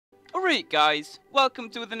Alright guys, welcome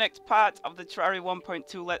to the next part of the Terraria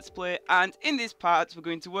 1.2 Let's Play, and in this part we're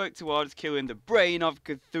going to work towards killing the brain of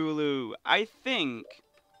Cthulhu. I think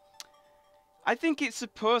it's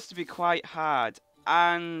supposed to be quite hard,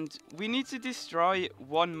 and we need to destroy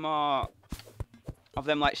one more of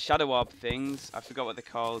them like shadow orb things, I forgot what they're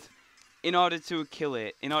called, in order to kill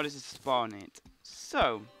it, in order to spawn it.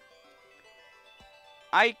 So,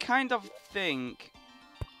 I kind of think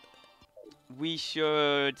we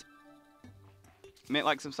should make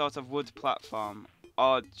like some sort of wood platform,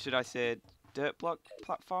 or should I say dirt block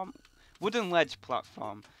platform? Wooden ledge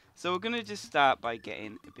platform. So we're gonna just start by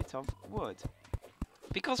getting a bit of wood.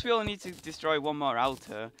 Because we only need to destroy one more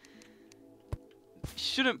altar,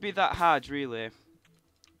 shouldn't be that hard really.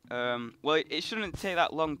 Well, it shouldn't take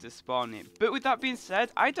that long to spawn it. But with that being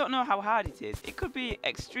said, I don't know how hard it is. It could be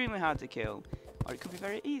extremely hard to kill, or it could be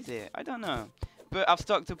very easy. I don't know. But I've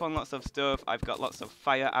stocked up on lots of stuff. I've got lots of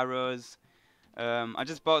fire arrows. I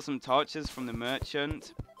just bought some torches from the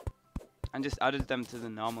merchant and just added them to the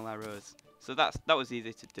normal arrows. So that was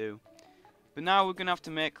easy to do. But now we're gonna have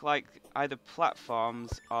to make like either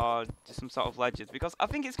platforms or just some sort of ledges, because I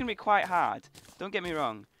think it's gonna be quite hard. Don't get me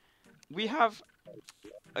wrong. We have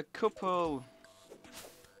a couple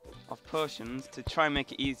of potions to try and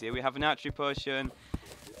make it easier. We have an archery potion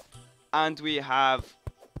and we have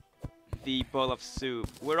the bowl of soup.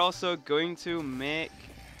 We're also going to make...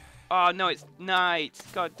 Oh no, it's night!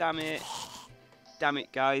 God damn it. Damn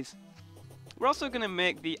it, guys. We're also going to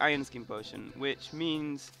make the iron skin potion, which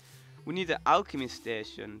means we need an alchemy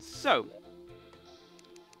station. So,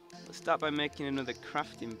 let's start by making another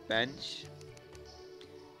crafting bench.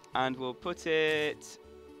 And we'll put it...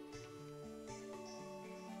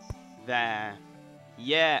 there.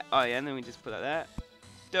 Yeah, oh yeah, and then we just put that there.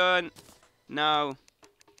 Done. Now,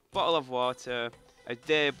 bottle of water, a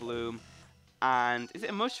day bloom, and is it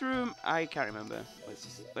a mushroom? I can't remember.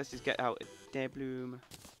 Let's just get out a day bloom.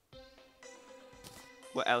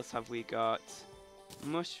 What else have we got?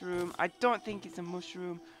 Mushroom. I don't think it's a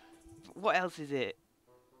mushroom. What else is it?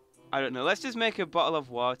 I don't know. Let's just make a bottle of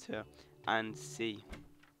water and see.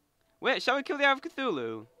 Wait, shall we kill the Eye of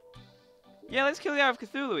Cthulhu? Yeah, let's kill the Eye of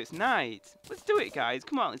Cthulhu. It's night. Let's do it, guys.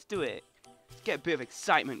 Come on, let's do it. Let's get a bit of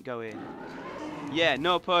excitement going. Yeah,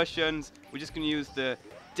 no potions. We're just going to use the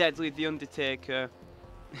Deadly the Undertaker.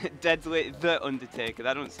 Deadly the Undertaker.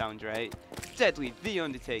 That don't sound right. Deadly the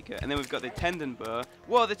Undertaker. And then we've got the Tendon Bow.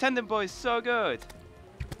 Whoa, the Tendon Bow is so good.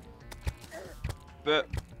 But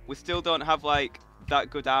we still don't have, like, that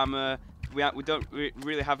good armor. We don't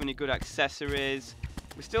really have any good accessories.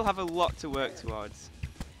 We still have a lot to work towards.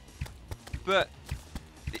 But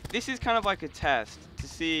this is kind of like a test to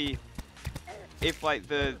see if like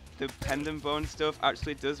the tendon bone stuff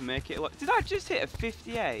actually does make it a lot. Did I just hit a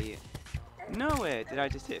 58? No way did I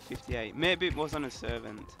just hit 58. Maybe it was on a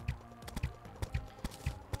servant.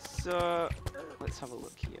 So let's have a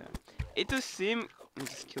look here. It does seem... Let me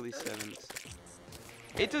just kill these servants.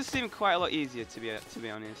 It does seem quite a lot easier to be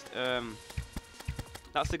honest.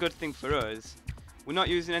 That's the good thing for us. We're not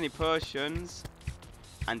using any potions.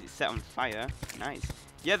 And it's set on fire. Nice.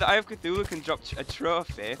 Yeah, the Eye of Cthulhu can drop a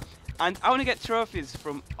trophy. And I want to get trophies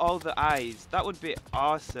from all the eyes. That would be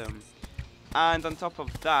awesome. And on top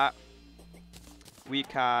of that, we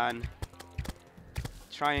can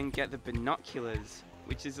try and get the binoculars,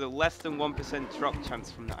 which is a less than 1% drop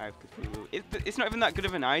chance from the Eye of Cthulhu. It's not even that good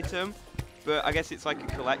of an item, but I guess it's like a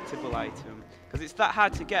collectible item. Because it's that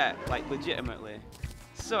hard to get, like legitimately.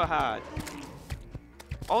 So hard.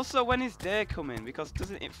 Also, when is day coming? Because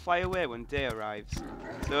doesn't it fly away when day arrives?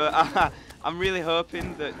 So I'm really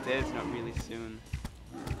hoping that day's not really soon.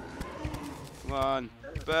 Come on,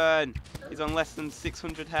 burn! He's on less than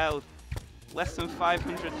 600 health. Less than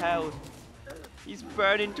 500 health. He's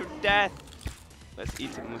burning to death. Let's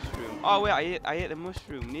eat a mushroom. Oh wait, I ate a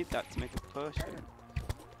mushroom. Need that to make a potion.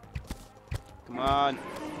 Come on.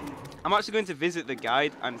 I'm actually going to visit the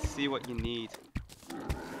guide and see what you need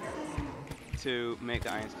to make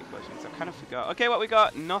the iron skin potion. So I kind of forgot. Okay, what we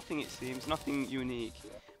got? Nothing, it seems. Nothing unique.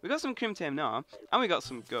 We got some Crimtame now, and we got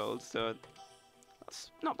some gold, so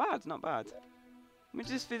that's not bad, not bad. Let me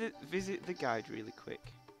just visit the guide really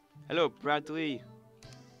quick. Hello, Bradley.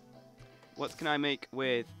 What can I make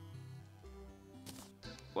with...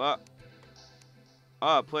 What?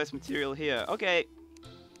 Oh, place material here. Okay.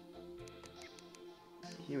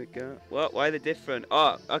 Here we go. What? Why are they different?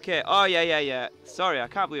 Oh, okay. Oh, yeah. Sorry, I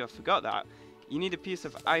can't believe I forgot that. You need a piece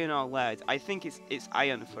of iron or lead. I think it's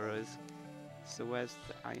iron for us. So where's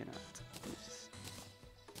the iron at?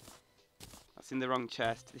 That's in the wrong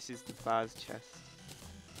chest. This is the bars chest.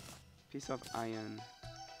 Piece of iron.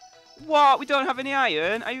 What? We don't have any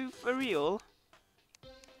iron? Are you for real?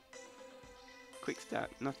 Quick stack.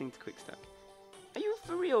 Nothing to quick stack. Are you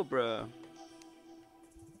for real, bro?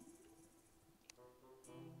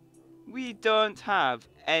 We don't have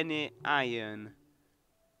any iron.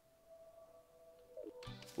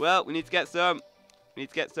 Well, we need to get some. Need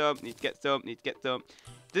to get some. Need to get some. Need to get some.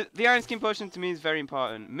 The iron skin potion to me is very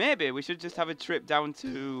important. Maybe we should just have a trip down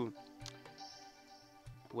to...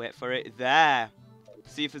 Wait for it. There.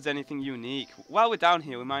 See if there's anything unique. While we're down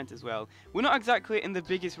here, we might as well. We're not exactly in the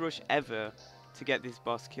biggest rush ever to get this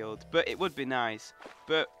boss killed, but it would be nice.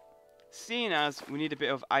 But seeing as we need a bit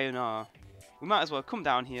of iron ore, we might as well come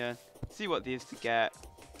down here, see what there is to get.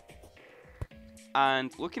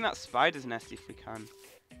 And looking at spider's nest if we can.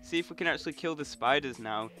 See if we can actually kill the spiders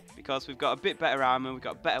now, because we've got a bit better armor, we've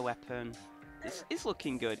got a better weapon. It's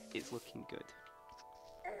looking good. It's looking good.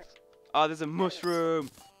 Oh, there's a mushroom.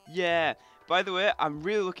 Yeah. By the way, I'm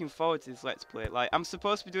really looking forward to this Let's Play. Like, I'm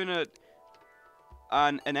supposed to be doing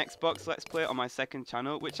an Xbox Let's Play on my second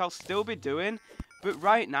channel, which I'll still be doing. But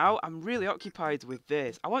right now, I'm really occupied with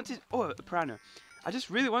this. I want to... Oh, a piranha. I just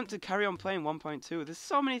really want to carry on playing 1.2. There's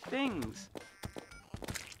so many things.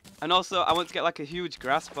 And also, I want to get like a huge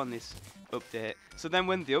grasp on this update. So then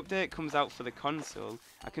when the update comes out for the console,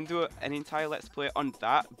 I can do an entire Let's Play on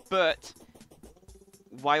that. But...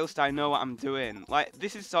 whilst I know what I'm doing. Like,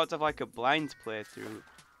 this is sort of like a blind playthrough,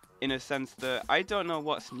 in a sense that I don't know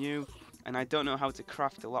what's new, and I don't know how to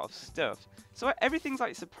craft a lot of stuff. So everything's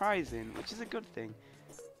like surprising, which is a good thing.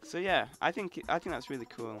 So yeah, I think that's really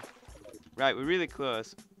cool. Right, we're really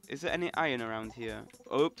close. Is there any iron around here?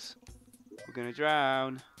 Oops. We're gonna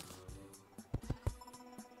drown.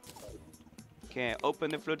 Okay,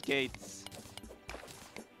 open the floodgates.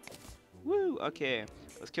 Woo, okay.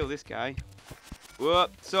 Let's kill this guy. Whoa,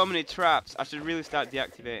 so many traps. I should really start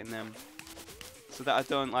deactivating them so that I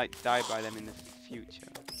don't like die by them in the future.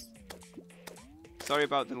 Sorry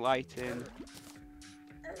about the lighting.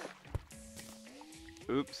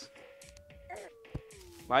 Oops.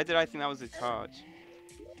 Why did I think that was a torch?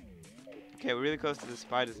 Okay, we're really close to the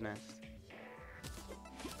spider's nest.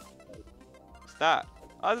 What's that?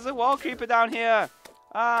 Oh, there's a wall creeper down here.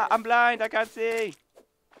 Ah, I'm blind. I can't see.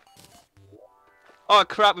 Oh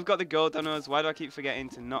crap, we've got the gold on us. Why do I keep forgetting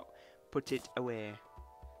to not put it away?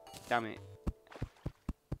 Damn it.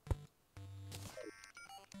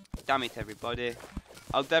 Damn it, everybody.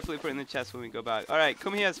 I'll definitely put it in the chest when we go back. Alright,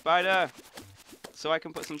 come here, spider. So I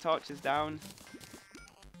can put some torches down.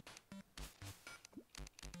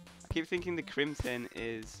 I keep thinking the crimson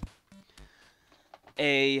is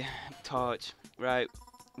a torch. Right.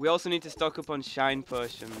 We also need to stock up on shine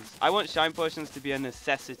potions. I want shine potions to be a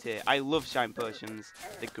necessity. I love shine potions.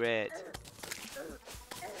 They're great.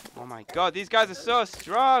 Oh my god, these guys are so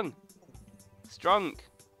strong. Strong.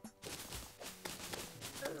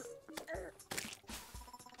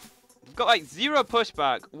 We've got like 0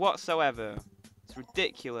 pushback whatsoever. It's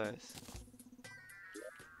ridiculous.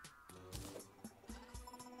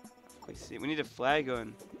 We need a flare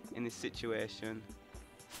gun in this situation.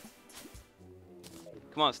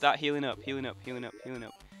 Come on, start healing up, healing up, healing up, healing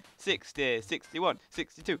up. 60, 61,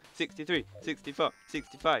 62, 63, 64,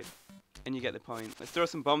 65. And you get the point. Let's throw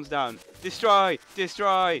some bombs down. Destroy!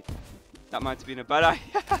 Destroy! That might have been a bad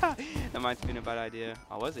idea. That might have been a bad idea.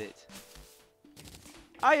 Or was it?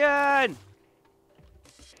 Iron!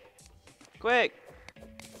 Quick!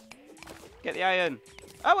 Get the iron.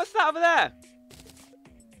 Oh, what's that over there?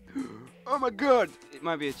 Oh my god! It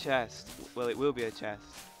might be a chest. Well, it will be a chest.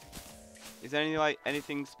 Is there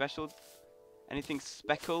anything special? Anything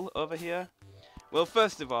speckle over here? Well,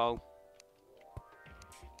 first of all,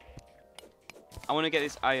 I want to get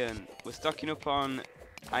this iron. We're stocking up on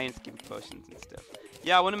iron skin potions and stuff.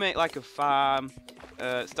 Yeah, I want to make like a farm,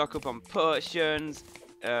 stock up on potions,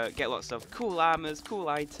 get lots of cool armors, cool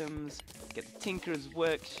items, get the Tinker's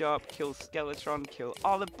Workshop, kill Skeletron, kill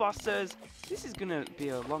all the bosses. This is going to be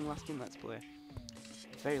a long-lasting Let's Play.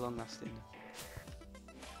 Very long-lasting.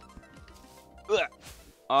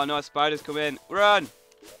 Oh no, spiders come in. Run!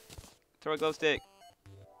 Throw a glow stick.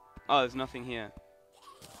 Oh, there's nothing here.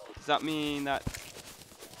 Does that mean that...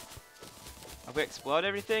 Have we explored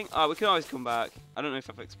everything? Oh, we can always come back. I don't know if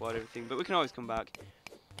I've explored everything, but we can always come back.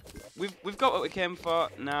 We've got what we came for.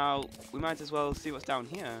 Now, we might as well see what's down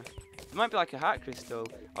here. It might be like a heart crystal,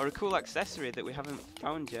 or a cool accessory that we haven't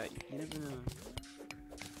found yet. You never know.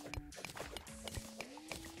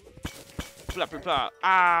 Blah, blah, blah.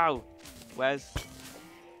 Ow! Where's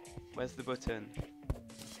the button?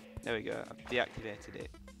 There we go. I've deactivated it.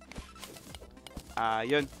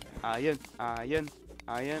 Iron, iron, iron,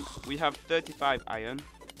 iron. We have 35 iron,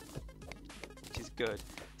 which is good.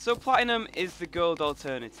 So platinum is the gold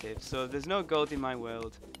alternative. So there's no gold in my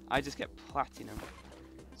world. I just get platinum.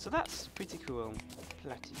 So that's pretty cool.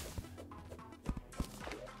 Platinum.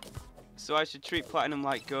 So I should treat platinum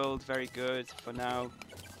like gold. Very good for now.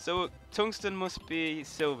 So tungsten must be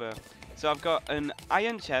silver. So I've got an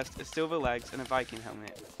iron chest, a silver legs, and a Viking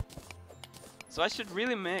helmet. So I should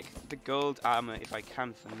really make the gold armor if I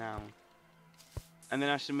can for now. And then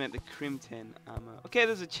I should make the crimson armor. Okay,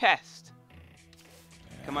 there's a chest.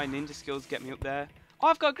 Can my ninja skills get me up there? Oh,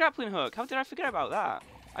 I've got a grappling hook. How did I forget about that?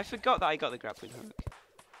 I forgot that I got the grappling hook.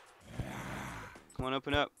 Come on,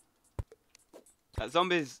 open up. That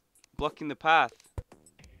zombie's blocking the path.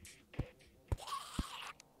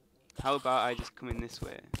 How about I just come in this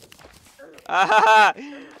way? Ah!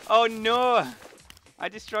 Oh no! I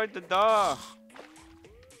destroyed the door.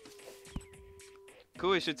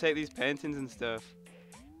 Cool, we should take these paintings and stuff.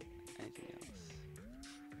 Anything else?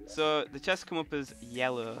 So the chests come up as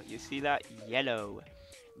yellow. You see that? Yellow.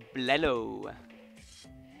 Blello.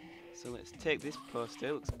 So let's take this poster.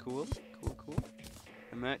 It looks cool. Cool, cool.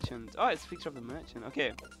 The merchant. Oh, it's a picture of the merchant.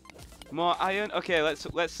 Okay. More iron. Okay, let's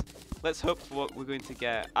hope for what we're going to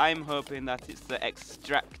get. I'm hoping that it's the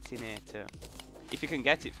extractinator. If you can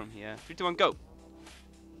get it from here. 3, 2, 1, go!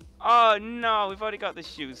 Oh no, we've already got the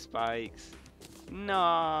shoe spikes.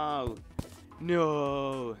 No!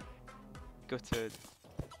 No! Gutted.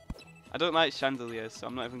 I don't like chandeliers, so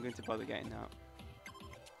I'm not even going to bother getting that.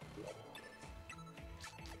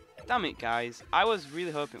 Damn it, guys. I was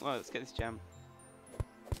really hoping... Well, let's get this gem.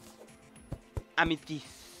 Amethyst.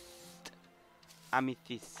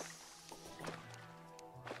 Amethyst.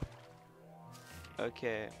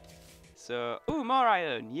 Okay. So... Ooh, more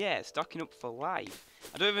iron! Yeah, stocking up for life.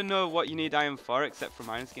 I don't even know what you need iron for, except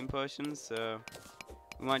for iron skin potions, so...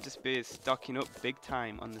 We might just be stocking up big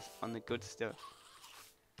time on the good stuff.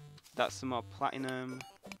 That's some more platinum.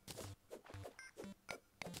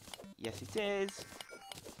 Yes, it is.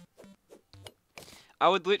 I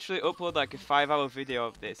would literally upload like a 5-hour video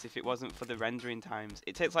of this if it wasn't for the rendering times.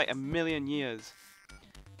 It takes like 1,000,000 years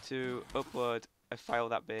to upload a file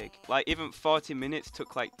that big. Like even 40 minutes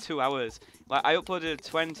took like 2 hours. Like I uploaded a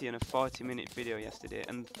 20 and a 40-minute video yesterday,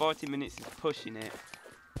 and 40 minutes is pushing it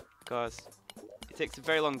because it takes a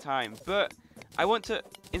very long time. But I want to,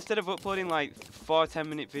 instead of uploading like 4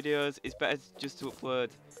 10-minute videos, it's better just to upload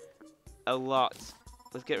a lot.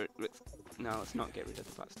 Let's not get rid of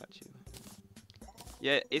the flat statue.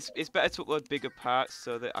 Yeah, it's better to upload bigger parts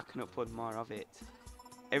so that I can upload more of it.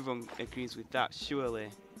 Everyone agrees with that, surely.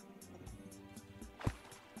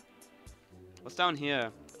 What's down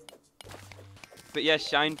here? But yeah,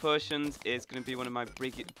 shine potions is going to be one of my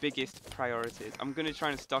biggest priorities. I'm going to try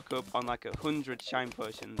and stock up on like 100 shine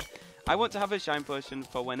potions. I want to have a shine potion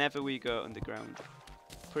for whenever we go underground.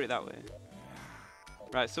 Put it that way.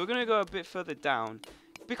 Right, so we're going to go a bit further down.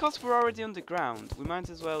 Because we're already underground, we might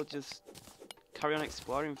as well just carry on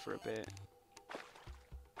exploring for a bit.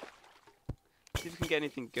 See if we can get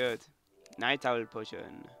anything good. Night owl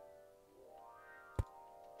potion.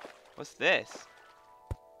 What's this?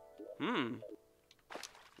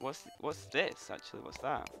 What's this actually? What's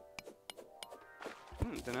that?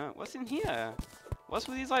 Don't know. What's in here? What's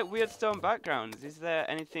with these like weird stone backgrounds? Is there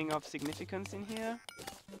anything of significance in here?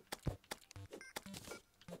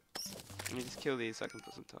 Let me just kill these so I can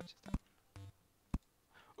put some torches down.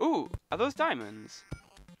 Ooh, are those diamonds?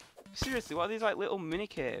 Seriously, what are these like little mini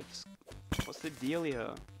caves? What's the deal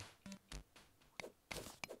here?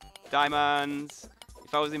 Diamonds!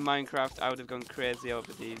 If I was in Minecraft, I would have gone crazy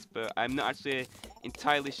over these, but I'm not actually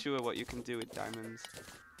entirely sure what you can do with diamonds.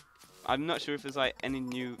 I'm not sure if there's like any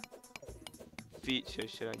new features,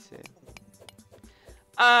 should I say.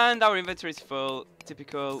 And our inventory is full.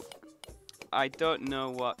 Typical. I don't know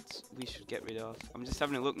what we should get rid of. I'm just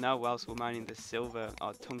having a look now whilst we're mining the silver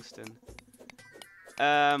or tungsten.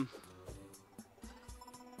 Come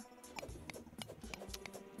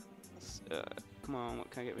on, what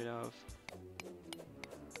can I get rid of?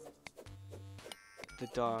 The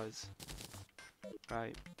doors.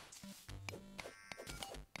 Right.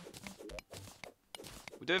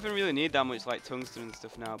 We don't even really need that much like tungsten and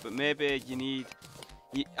stuff now, but maybe you need...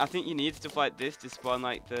 I think you need stuff like this to spawn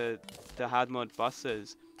like the hard mode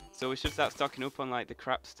bosses. So we should start stocking up on like the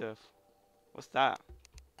crap stuff. What's that?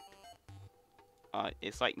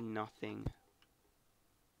 It's like nothing.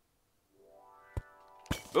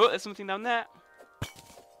 Oh, there's something down there.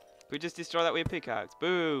 We just destroy that with a pickaxe.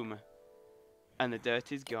 Boom. And the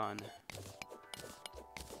dirt is gone.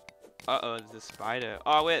 Uh-oh, there's a spider.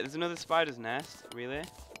 Oh, wait, there's another spider's nest. Really?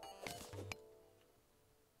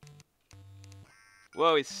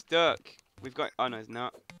 Whoa, he's stuck. We've got... Oh, no, he's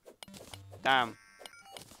not. Damn.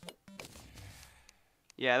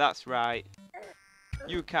 Yeah, that's right.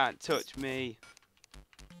 You can't touch me.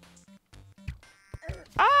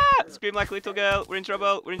 Ah! Scream like a little girl. We're in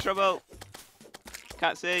trouble. We're in trouble.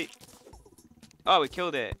 Can't see. Oh, we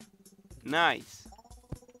killed it. Nice.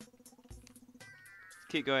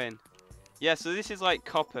 Keep going. Yeah, so this is like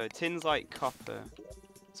copper. Tin's like copper.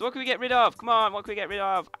 So what can we get rid of? Come on, what can we get rid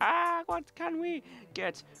of? Ah, what can we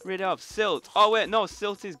get rid of? Silt. Oh, wait, no,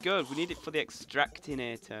 silt is good. We need it for the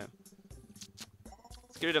extractinator.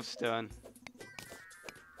 Let's get rid of stone.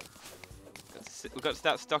 We've got to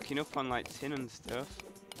start stocking up on like tin and stuff.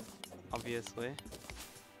 Obviously.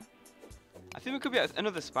 I think we could be at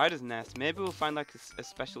another spider's nest. Maybe we'll find like a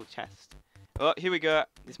special chest. Oh, here we go.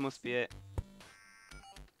 This must be it.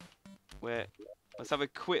 Wait. Let's have a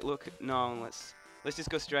quick look. No, let's just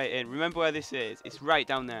go straight in. Remember where this is? It's right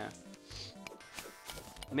down there.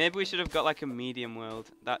 Maybe we should have got like a medium world.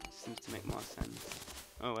 That seems to make more sense.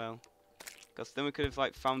 Oh well. Because then we could have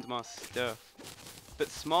like found more stuff. But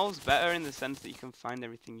small's better in the sense that you can find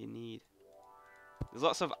everything you need. There's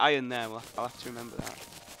lots of iron there. Well, I'll have to remember that.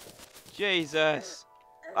 Jesus!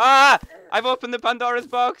 Ah! I've opened the Pandora's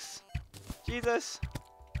box! Jesus!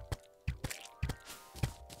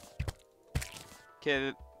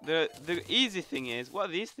 Okay, the easy thing is, what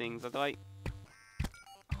are these things? Are they like...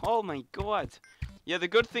 Oh my god! Yeah, the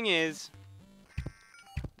good thing is,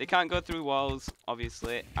 they can't go through walls,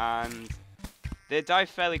 obviously, and they die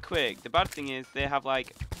fairly quick. The bad thing is, they have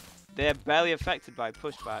like... They're barely affected by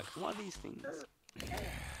pushback. What are these things?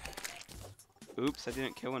 Oops, I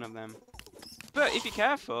didn't kill one of them. But if you're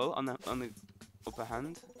careful on the upper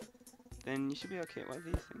hand, then you should be okay. What are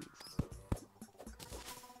these things?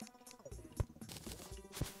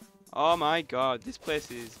 Oh my god, this place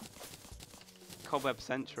is cobweb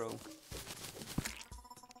central.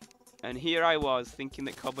 And here I was thinking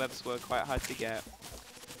that cobwebs were quite hard to get.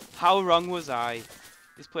 How wrong was I?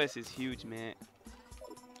 This place is huge, mate.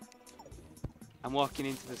 I'm walking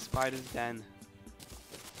into the spider's den.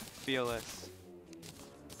 Fearless.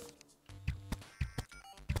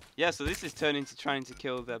 Yeah, so this is turning to trying to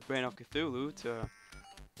kill the brain of Cthulhu to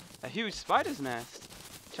a huge spider's nest,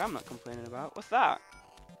 which I'm not complaining about. What's that?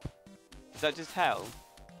 Is that just hell?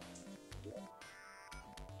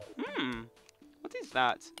 What is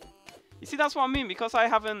that? You see, that's what I mean, because I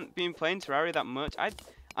haven't been playing Terraria that much,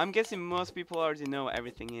 I'm guessing most people already know what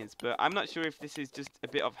everything is, but I'm not sure if this is just a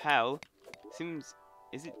bit of hell. Seems...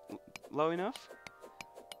 Is it low enough?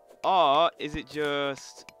 Or is it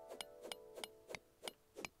just...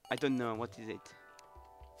 I don't know, what is it?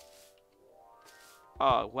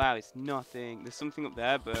 Oh, wow, it's nothing. There's something up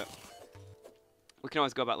there, but we can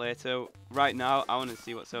always go back later. Right now, I want to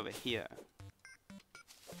see what's over here.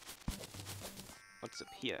 What's up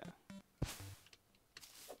here?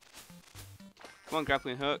 Come on,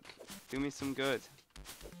 grappling hook. Do me some good.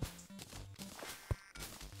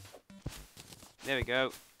 There we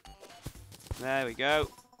go. There we go.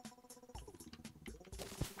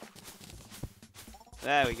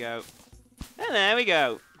 There we go. And there we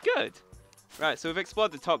go. Good. Right, so we've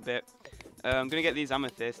explored the top bit. I'm going to get these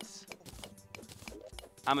amethysts.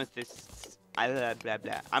 Amethysts. Blah, blah,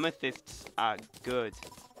 blah. Amethysts are good.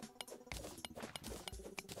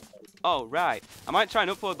 Oh, right. I might try and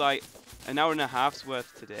upload like an hour and a half's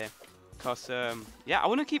worth today. Because, yeah, I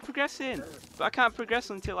want to keep progressing. But I can't progress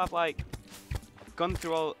until I've, like, gone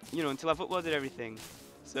through all, you know, until I've uploaded everything.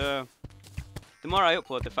 So, the more I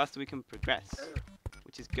upload, the faster we can progress.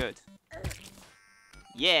 Which is good.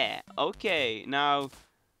 Yeah, okay. Now,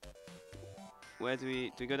 where do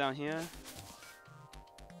we go down here?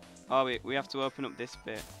 Oh, we have to open up this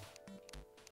bit.